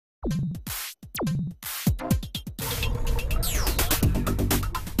A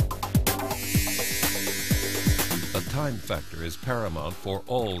time factor is paramount for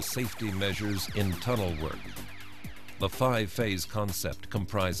all safety measures in tunnel work. The five-phase concept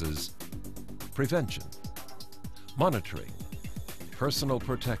comprises prevention, monitoring, personal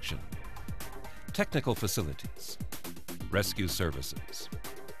protection, technical facilities, rescue services.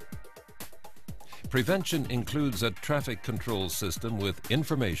 Prevention includes a traffic control system with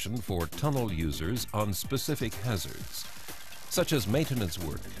information for tunnel users on specific hazards, such as maintenance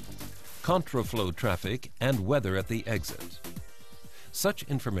work, contraflow traffic, and weather at the exit. Such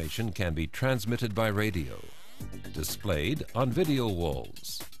information can be transmitted by radio, displayed on video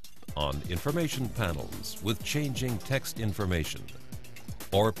walls, on information panels with changing text information,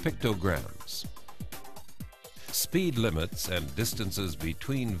 or pictograms. Speed limits and distances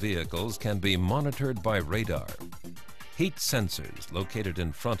between vehicles can be monitored by radar. Heat sensors located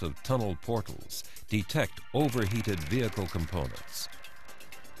in front of tunnel portals detect overheated vehicle components.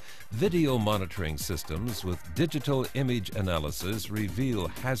 Video monitoring systems with digital image analysis reveal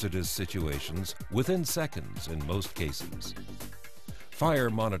hazardous situations within seconds in most cases. Fire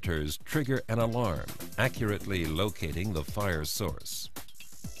monitors trigger an alarm, accurately locating the fire source.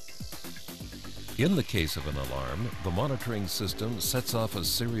 In the case of an alarm, the monitoring system sets off a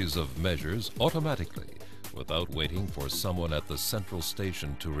series of measures automatically without waiting for someone at the central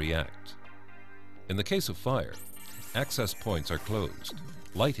station to react. In the case of fire, access points are closed,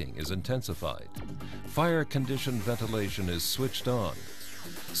 lighting is intensified, fire-conditioned ventilation is switched on,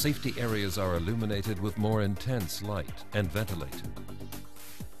 safety areas are illuminated with more intense light and ventilated.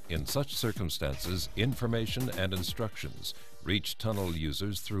 In such circumstances, information and instructions reach tunnel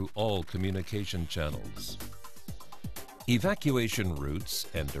users through all communication channels. Evacuation routes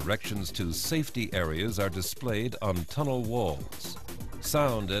and directions to safety areas are displayed on tunnel walls.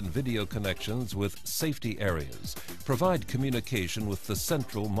 Sound and video connections with safety areas provide communication with the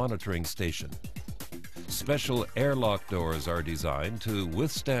central monitoring station. Special airlock doors are designed to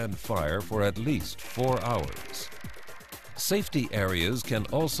withstand fire for at least 4 hours. Safety areas can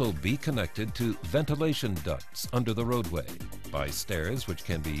also be connected to ventilation ducts under the roadway by stairs which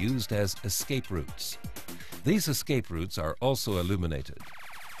can be used as escape routes. These escape routes are also illuminated.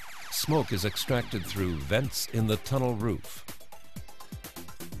 Smoke is extracted through vents in the tunnel roof.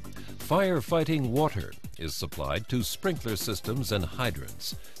 Firefighting water is supplied to sprinkler systems and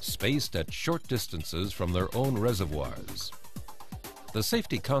hydrants, spaced at short distances from their own reservoirs. The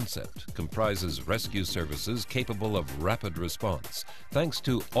safety concept comprises rescue services capable of rapid response, thanks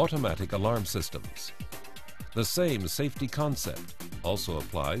to automatic alarm systems. The same safety concept also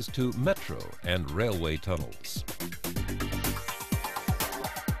applies to metro and railway tunnels.